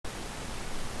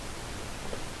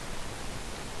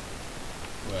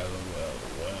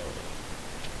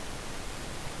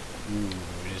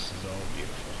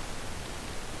beautiful.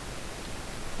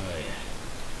 Oh yeah.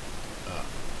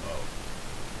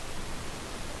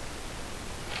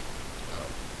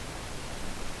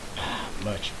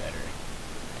 Much better.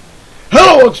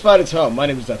 Hello, folks, fight as hell. My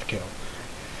name is DeathKiLL.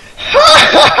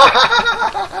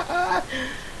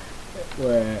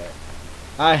 Where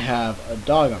I have a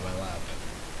dog on my lap.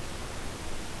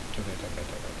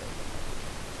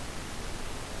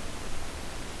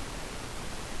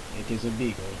 It is a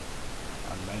beagle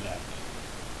on my lap,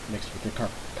 mixed with a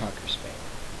cocker spaniel.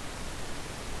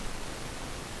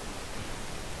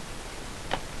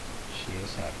 She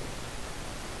is happy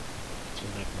to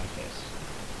lick my face.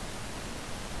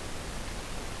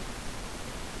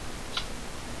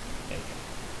 There you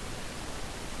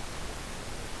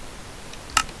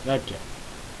go. Okay.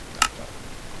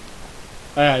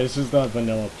 Oh yeah, this is the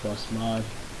Vanilla Plus mod.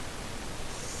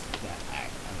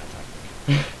 I'm not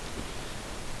talking.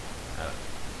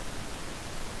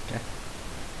 Okay.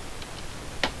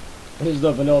 This is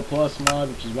the Vanilla Plus mod,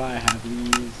 which is why I have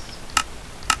these.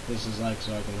 This is like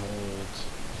so I can hold,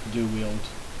 dual wield.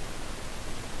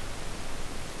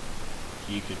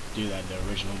 You could do that in the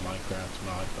original Minecraft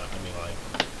mod, but I mean like,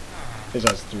 this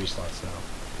has 3 slots now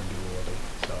for dual wielding,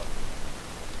 so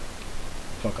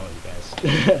fuck all you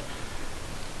guys.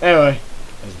 Anyway,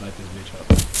 let's light this bitch up.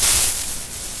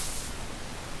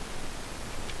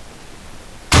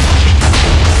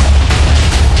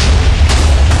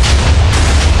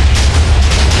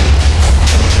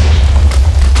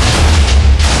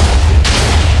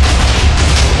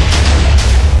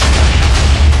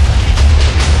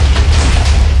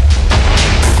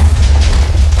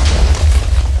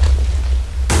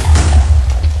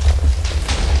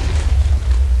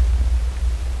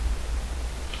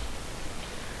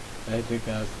 I think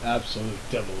that's absolute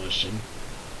demolition.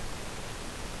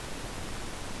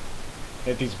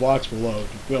 If these blocks will load,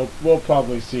 we'll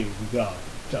probably see the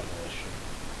demolition.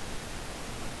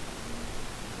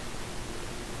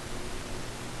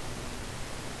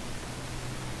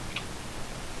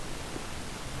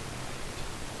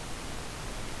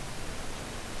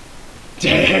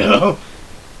 Damn!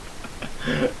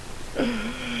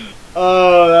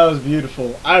 Oh, that was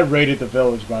beautiful. I raided the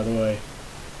village, by the way.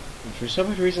 And for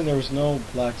some reason, there was no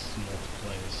blacksmith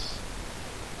place.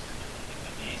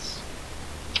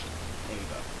 There you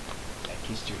go. That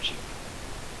kissed your cheek.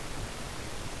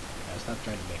 Now stop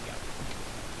trying to make out.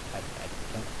 I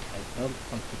don't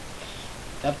want to.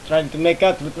 Stop trying to make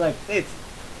out with my face.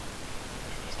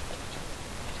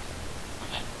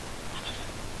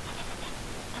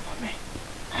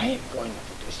 I am going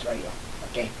to destroy you.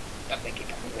 Okay? Stop making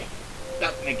up with me.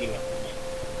 Stop making up with me.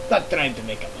 Stop trying to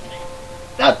make up with me.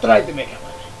 Stop trying to make up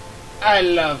with me. I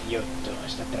love you too.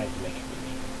 Stop trying to make up with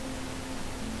me.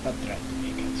 Stop trying to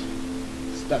make out.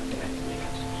 Stop trying to make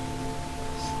out with me.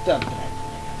 Stop trying to make out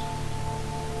with me.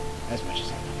 As much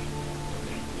as I love you.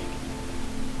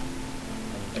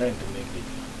 I'm trying to make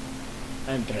video.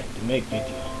 I'm trying to make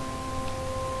video.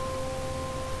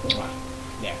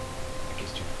 There. I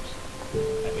kissed your nose.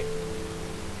 Happy.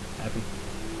 Happy.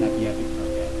 Happy, happy.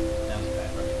 Okay. That was a bad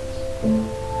reference.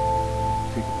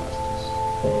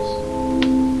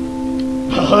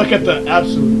 Look at the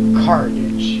absolute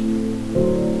carnage.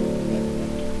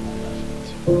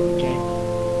 Okay.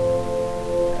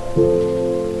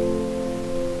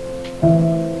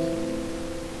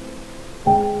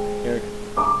 Here we go.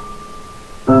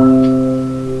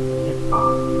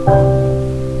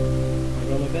 Wanna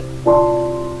go like that?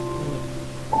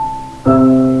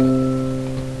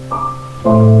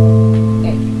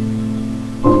 Hey.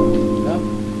 No?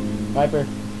 Viper.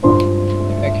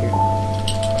 Get back here.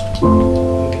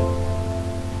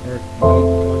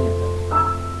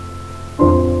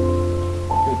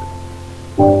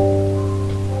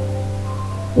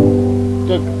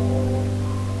 Good.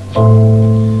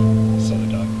 Silly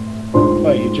dog.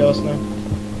 Oh, you jealous now?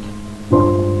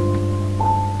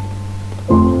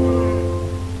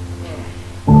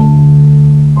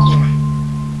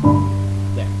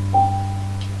 There.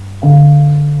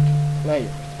 Now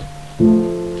you're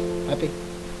happy?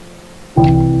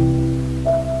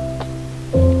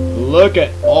 Look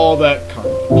at all that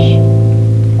carnage.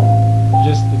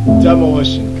 Just the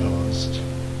demolition caused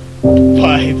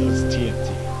by those TNT.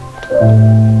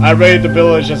 I raided the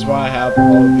village, that's why I have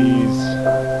all of these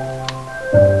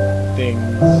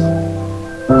things.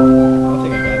 I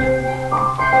think I got it.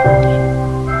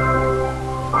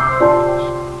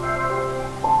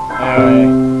 Anyway,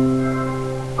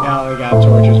 now I got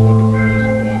torches,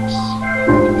 books.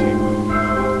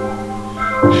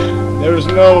 There was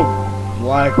no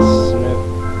blacksmith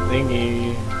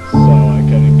thingy, so I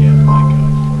couldn't get like a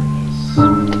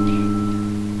furnace.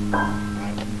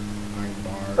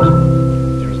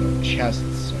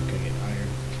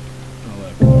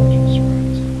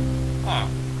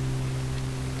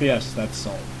 FPS, that's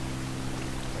soul.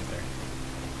 Right there.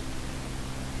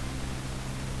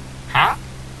 Huh?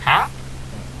 Huh?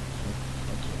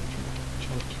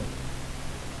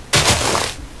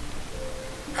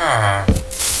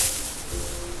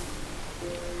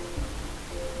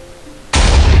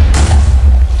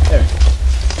 There.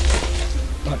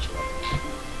 Much better.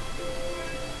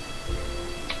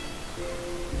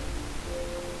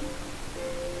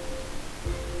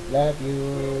 Love you.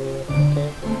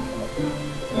 Okay.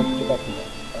 Let's get back to that.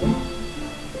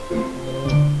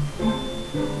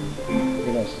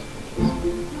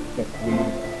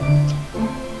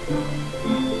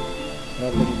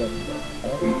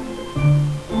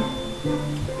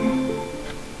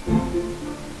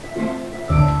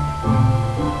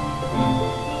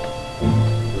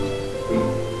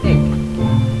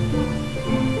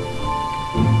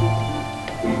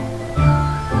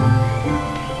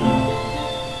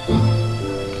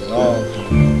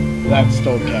 That's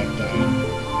still cacti.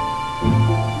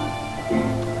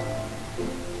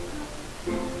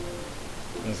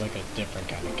 There's like a different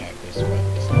kind of cactus, but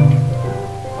it's still cacti.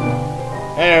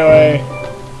 Anyway,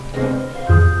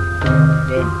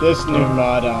 with this new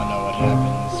mod, I don't know what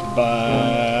happens,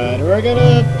 but we're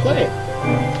gonna play it.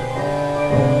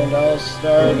 And I'll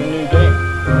start a new game.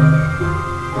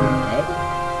 Alright?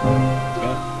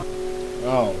 Okay.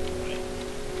 Oh.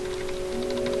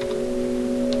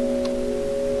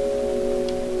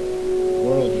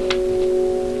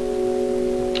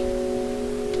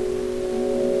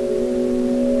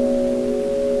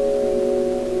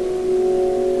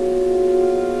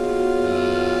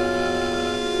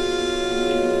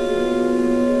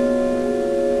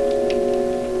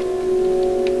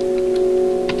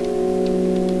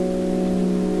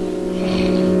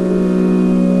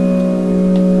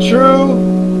 True.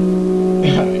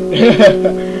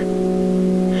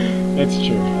 It's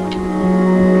true.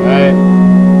 Alright.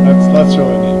 Let's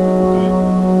really name it. Right.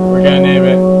 We're gonna name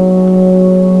it.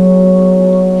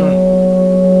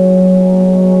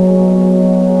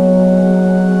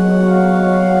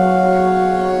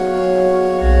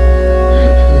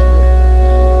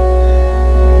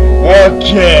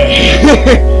 Okay.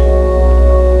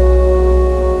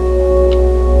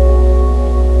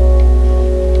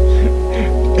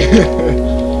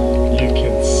 You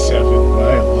can 7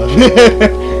 my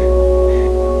 11.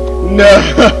 No,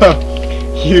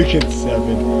 you can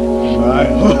 7 my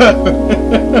 11.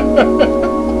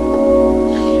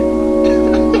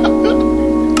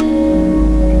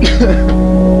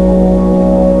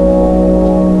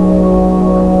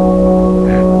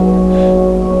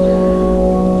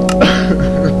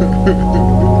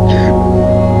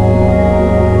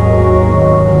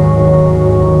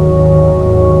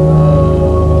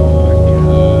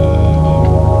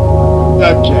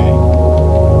 Okay.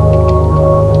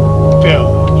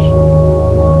 Village.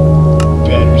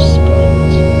 Better spot.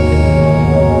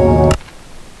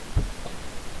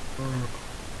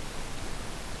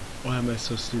 Why am I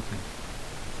so stupid?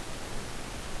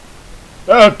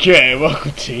 Okay,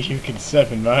 welcome to You Can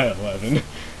 7 My 11.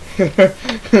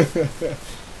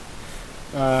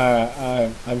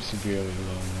 I'm severely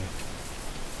lonely.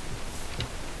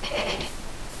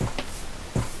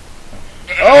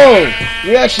 Oh!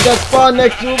 We actually got spawned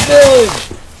next to a village!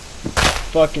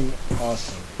 Fucking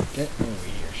awesome. Get over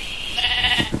here.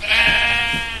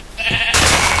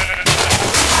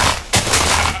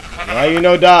 Why you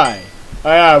no die? Oh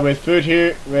yeah, with food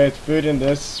here, with food in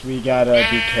this, we gotta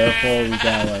be careful. We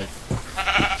gotta like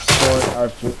store our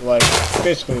food, like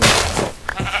basically like that.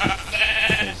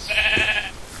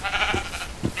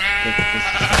 This is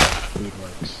how food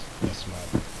works. This mod.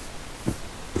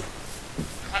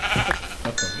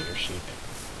 Up over here, sheep.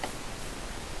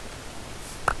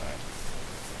 Alright.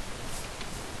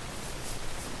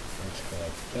 Let's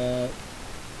collect that.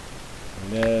 And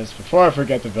this. Before I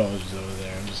forget the villages over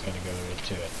there, I'm just gonna go right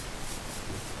to it.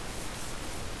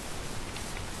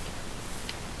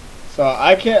 So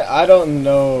I don't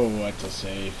know what to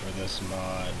say for this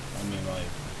mod. I mean,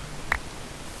 like,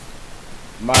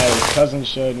 my cousin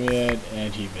showed me it,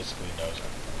 and he basically knows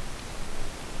everything.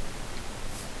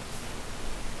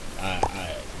 I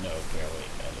know barely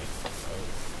anything.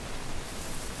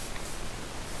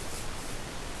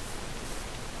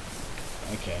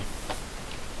 Oh. Okay.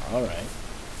 Alright.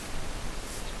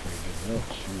 It's pretty good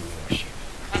village. Ooh, more sheep.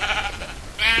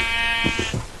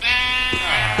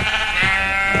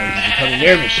 You coming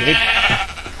near me, sheep.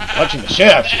 I'm punching the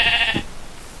shit out of you.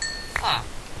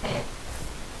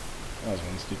 That was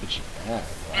one stupid sheep. Ah, wow.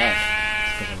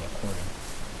 It's because I'm recording.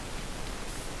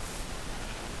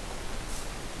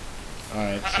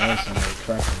 Alright, so there's some like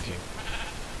crafting too.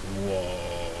 Whoa.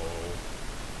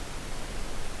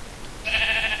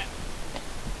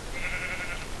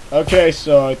 Okay,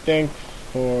 so I think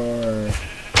for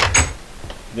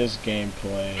this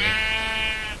gameplay,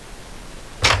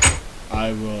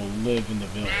 I will live in the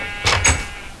village.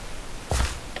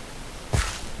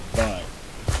 But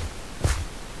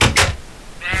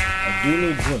I do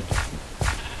need wood.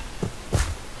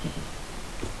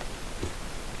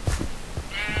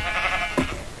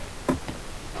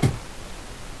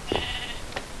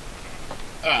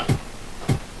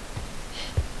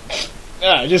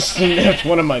 I just sniffed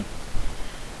one of my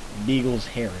beagle's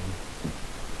herring.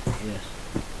 Yeah.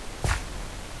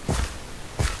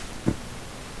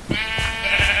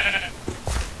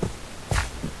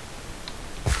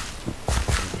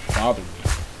 It bothered me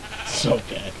so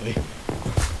badly.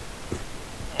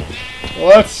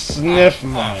 Let's sniff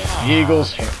my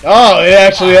beagle's hair. Oh, it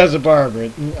actually has a barber.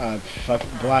 Fucking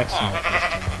blacksmith this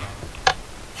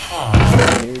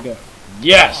time. Here we go.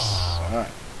 Yes!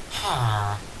 Alright.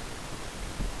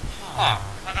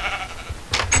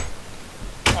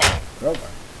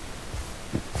 Crowbar.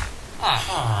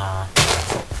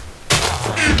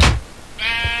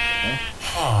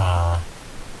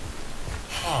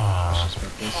 Let's just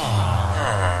put this in.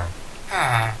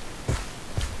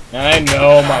 I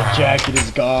know my jacket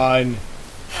is gone.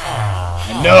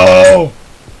 I know!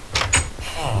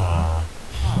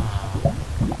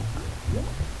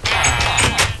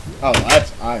 Oh,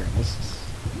 that's iron. This is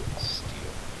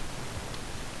steel.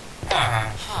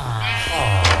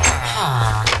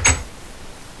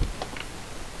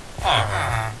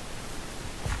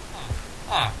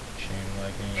 Chain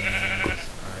leggings,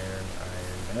 iron.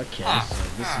 Okay, so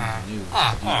this is new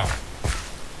steel.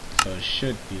 So it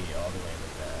should be all the way to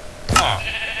that.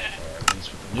 Or at least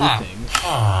with the new things.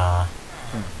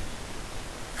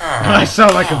 I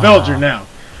sound like a villager now.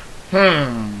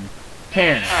 Pan.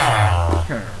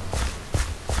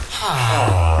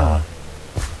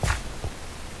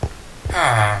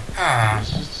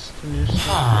 This is the new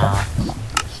stuff.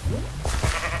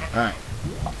 Alright.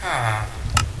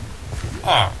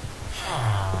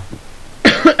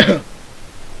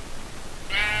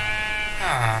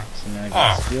 So now I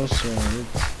got steel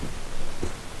swords.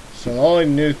 So the only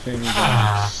new thing is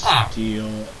steel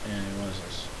and what is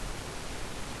this?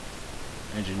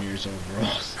 Engineer's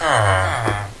overalls.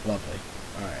 Lovely.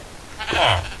 Alright.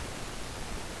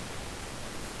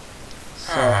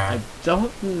 So I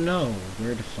don't know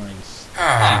where to find steel.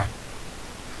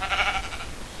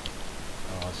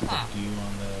 Oh, let's put D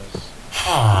on this.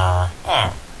 R?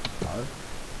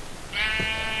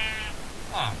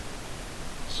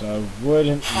 So I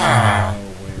wouldn't know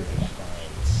where to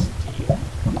find steel.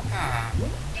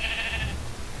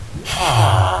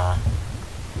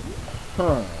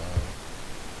 Huh.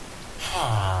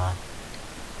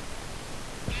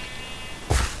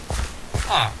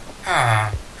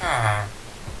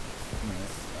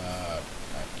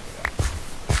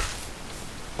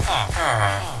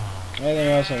 Anything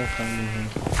else I can find in here?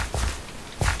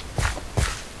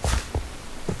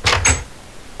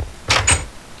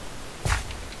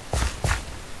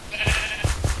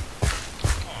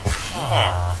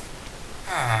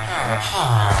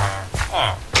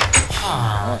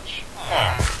 Much.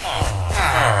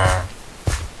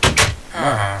 No.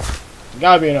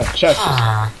 Gotta be enough chest.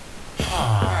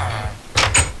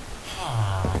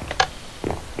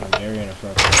 Very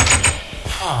inappropriate.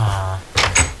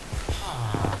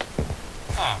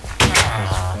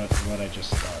 What I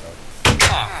just thought of.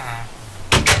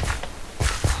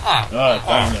 Oh, I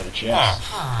found another chest.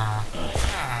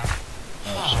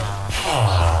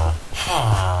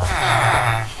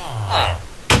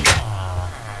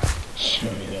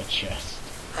 Show me that chest.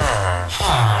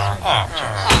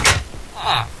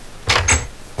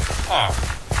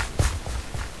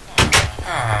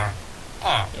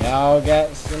 Y'all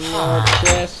got some more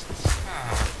chests?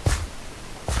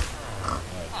 Oh,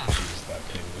 jeez, that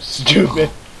pig was stupid.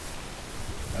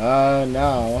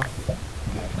 Now I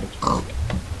have to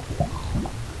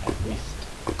at least.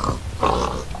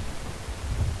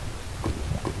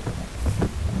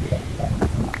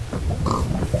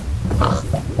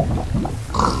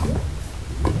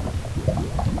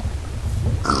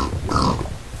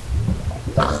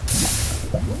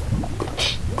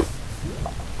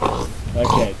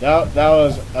 Okay, that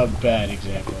was a bad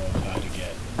example of how to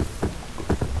get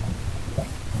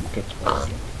cooked pork.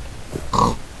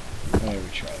 Let me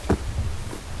retry that.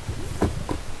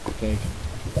 Take.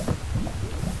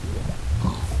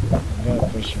 I'm gonna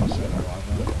push myself in the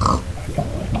lava. You're not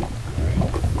gonna like it.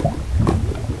 Alright.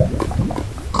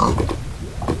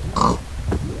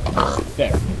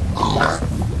 There.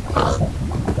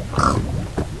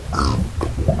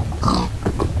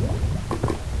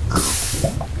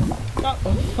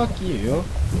 Oh, fuck you.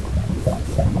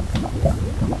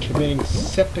 Committing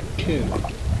seppuku.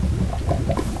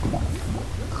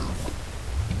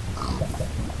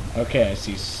 Okay, I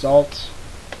see salt.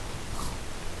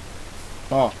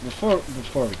 Oh, before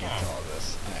we get to all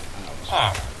this, I almost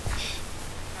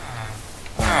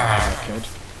I could.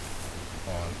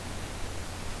 On.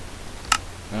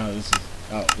 Oh, this is.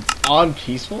 Oh, it's on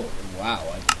peaceful? Wow,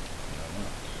 I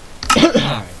don't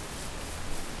know.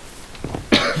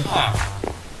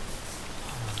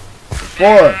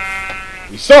 Before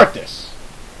we start this,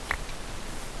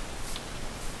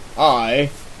 I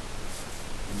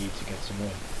need to get some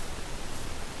wood.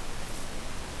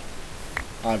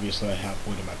 Obviously, I have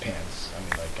wood in my pants. I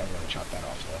mean, like, I'm gonna chop that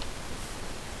off,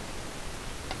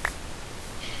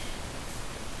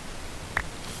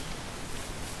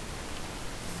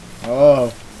 though.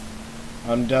 Oh,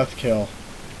 I'm DeathKill.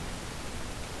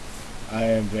 I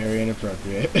am very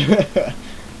inappropriate.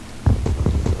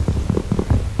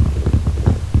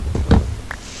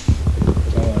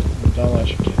 Don't let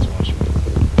your kids watch me.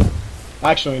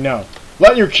 Actually, no.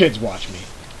 Let your kids watch me.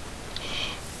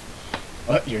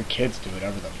 Let your kids do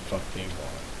whatever the fuck they want.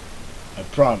 I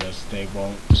promise they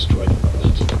won't destroy the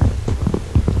world.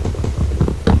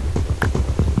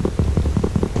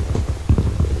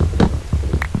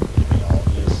 Give me all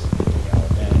this, give me all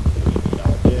that, give me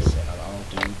all this, and I'll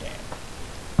do that.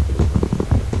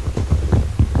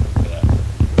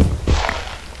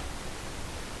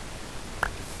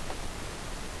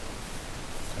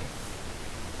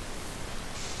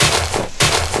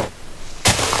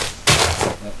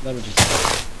 Let me just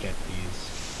get these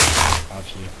off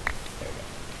you. There we go.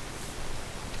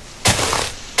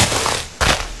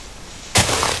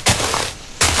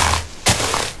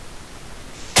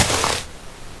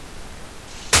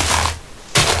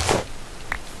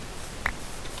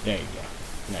 There you go.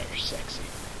 Now you're sexy.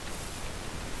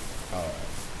 Alright.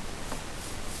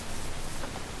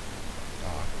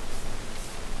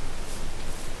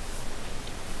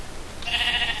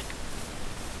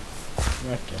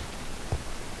 Okay.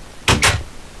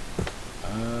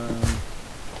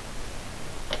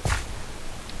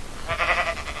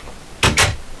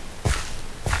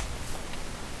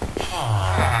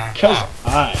 Because I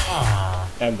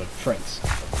am the prince of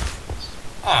the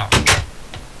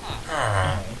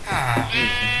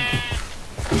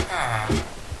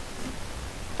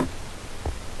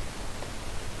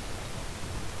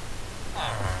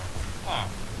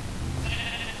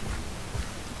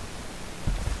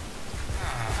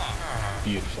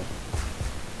Beautiful.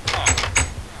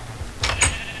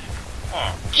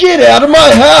 Get out of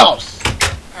my house,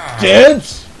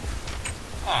 Dance!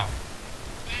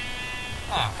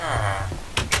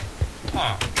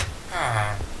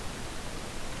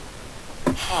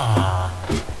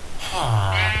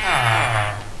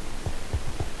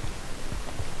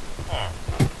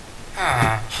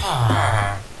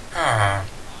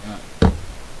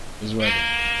 This is where the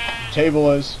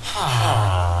table is.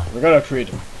 We're gonna create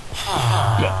a bed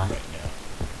right now.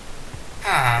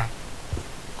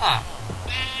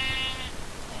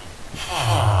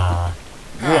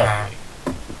 Lovely.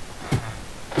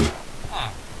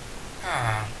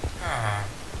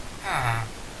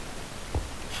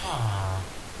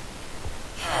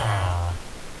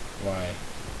 Why?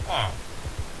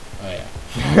 Oh yeah.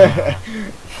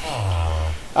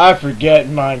 I forget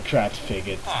Minecraft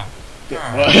faggots.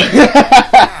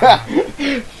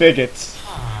 Faggots.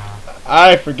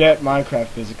 I forget Minecraft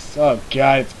physics. Oh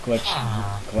god, it's glitched.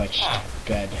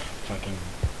 God fucking.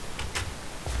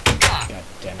 God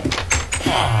damn it.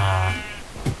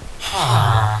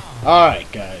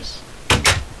 Alright, guys.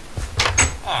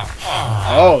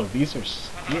 Oh, these are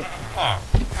steel.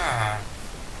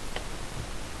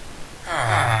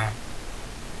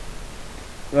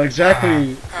 Well,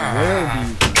 exactly where are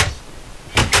these?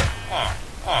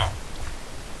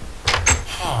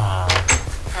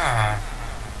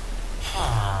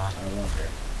 I wonder.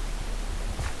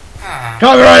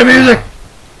 Copyright music!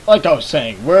 Like I was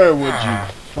saying, where would you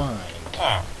find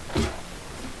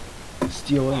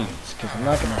steel ingots? Because I'm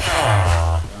not gonna.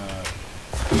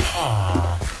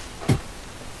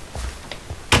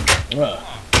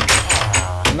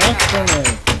 I'm not gonna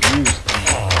use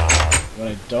these when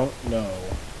I don't know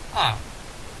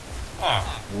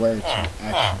where to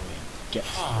actually get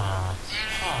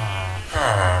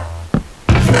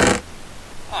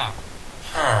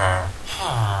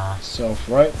So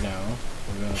for right now,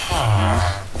 we're gonna put these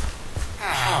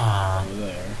over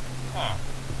there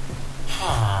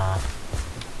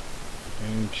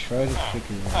and try to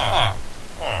figure out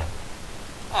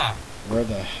where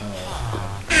the hell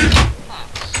is.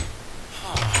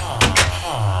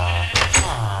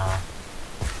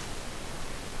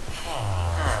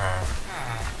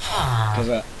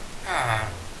 Because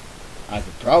I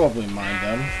could probably mine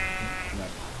them.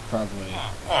 Probably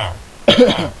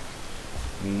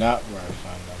not where I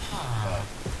found them, but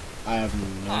I have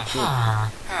no clue.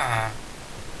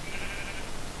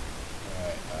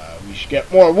 Alright, we should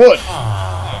get more wood!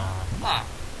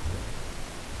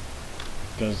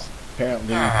 Because apparently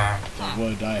the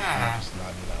wood I have is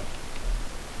not enough.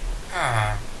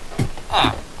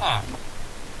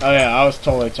 Oh yeah, I was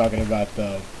totally talking about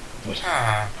the wood.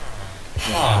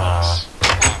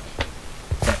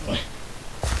 Definitely.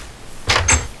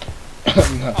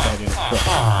 I'm not that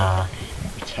inappropriate.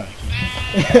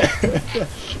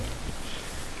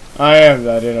 I am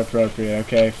that inappropriate,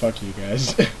 okay? Fuck you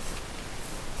guys.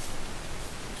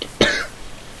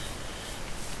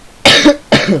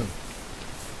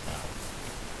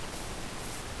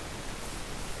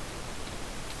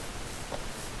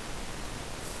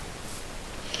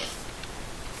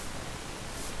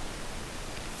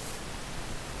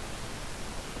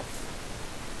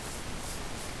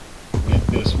 Get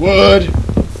this wood.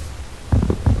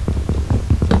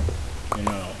 You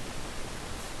know,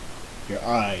 your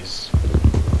eyes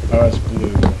are as blue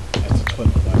as the twin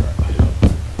of my right eye.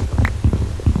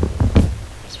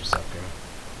 That's what's up, girl.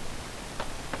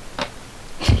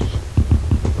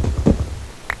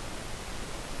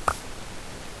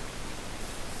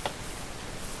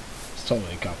 It's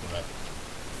totally a compliment.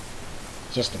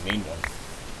 It's just a mean one.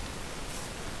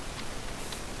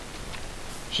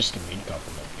 It's just a mean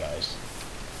compliment, guys.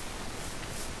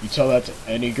 You tell that to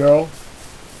any girl,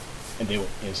 and they will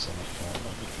instantly fall in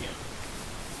love with you.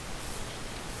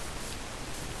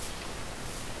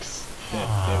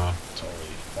 They would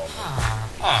totally fall in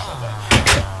love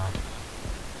with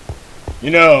you.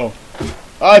 You know,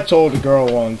 I told a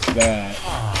girl once that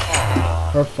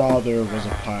her father was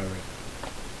a pirate.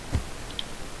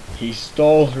 He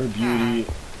stole her beauty.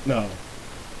 No.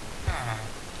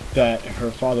 That her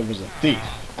father was a thief.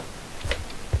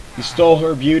 He stole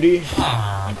her beauty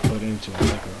and put it into a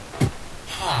liquor,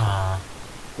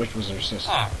 which was her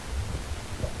sister.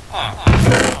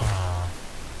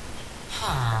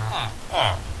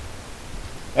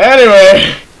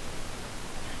 Anyway,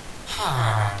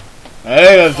 I think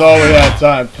that's all we had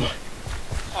time for.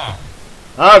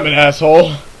 I'm an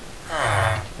asshole. If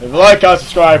you like, comment,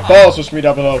 subscribe, follow, social media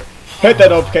down below. Hit that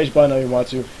notification button if you want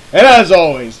to. And as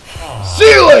always, see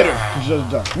you later!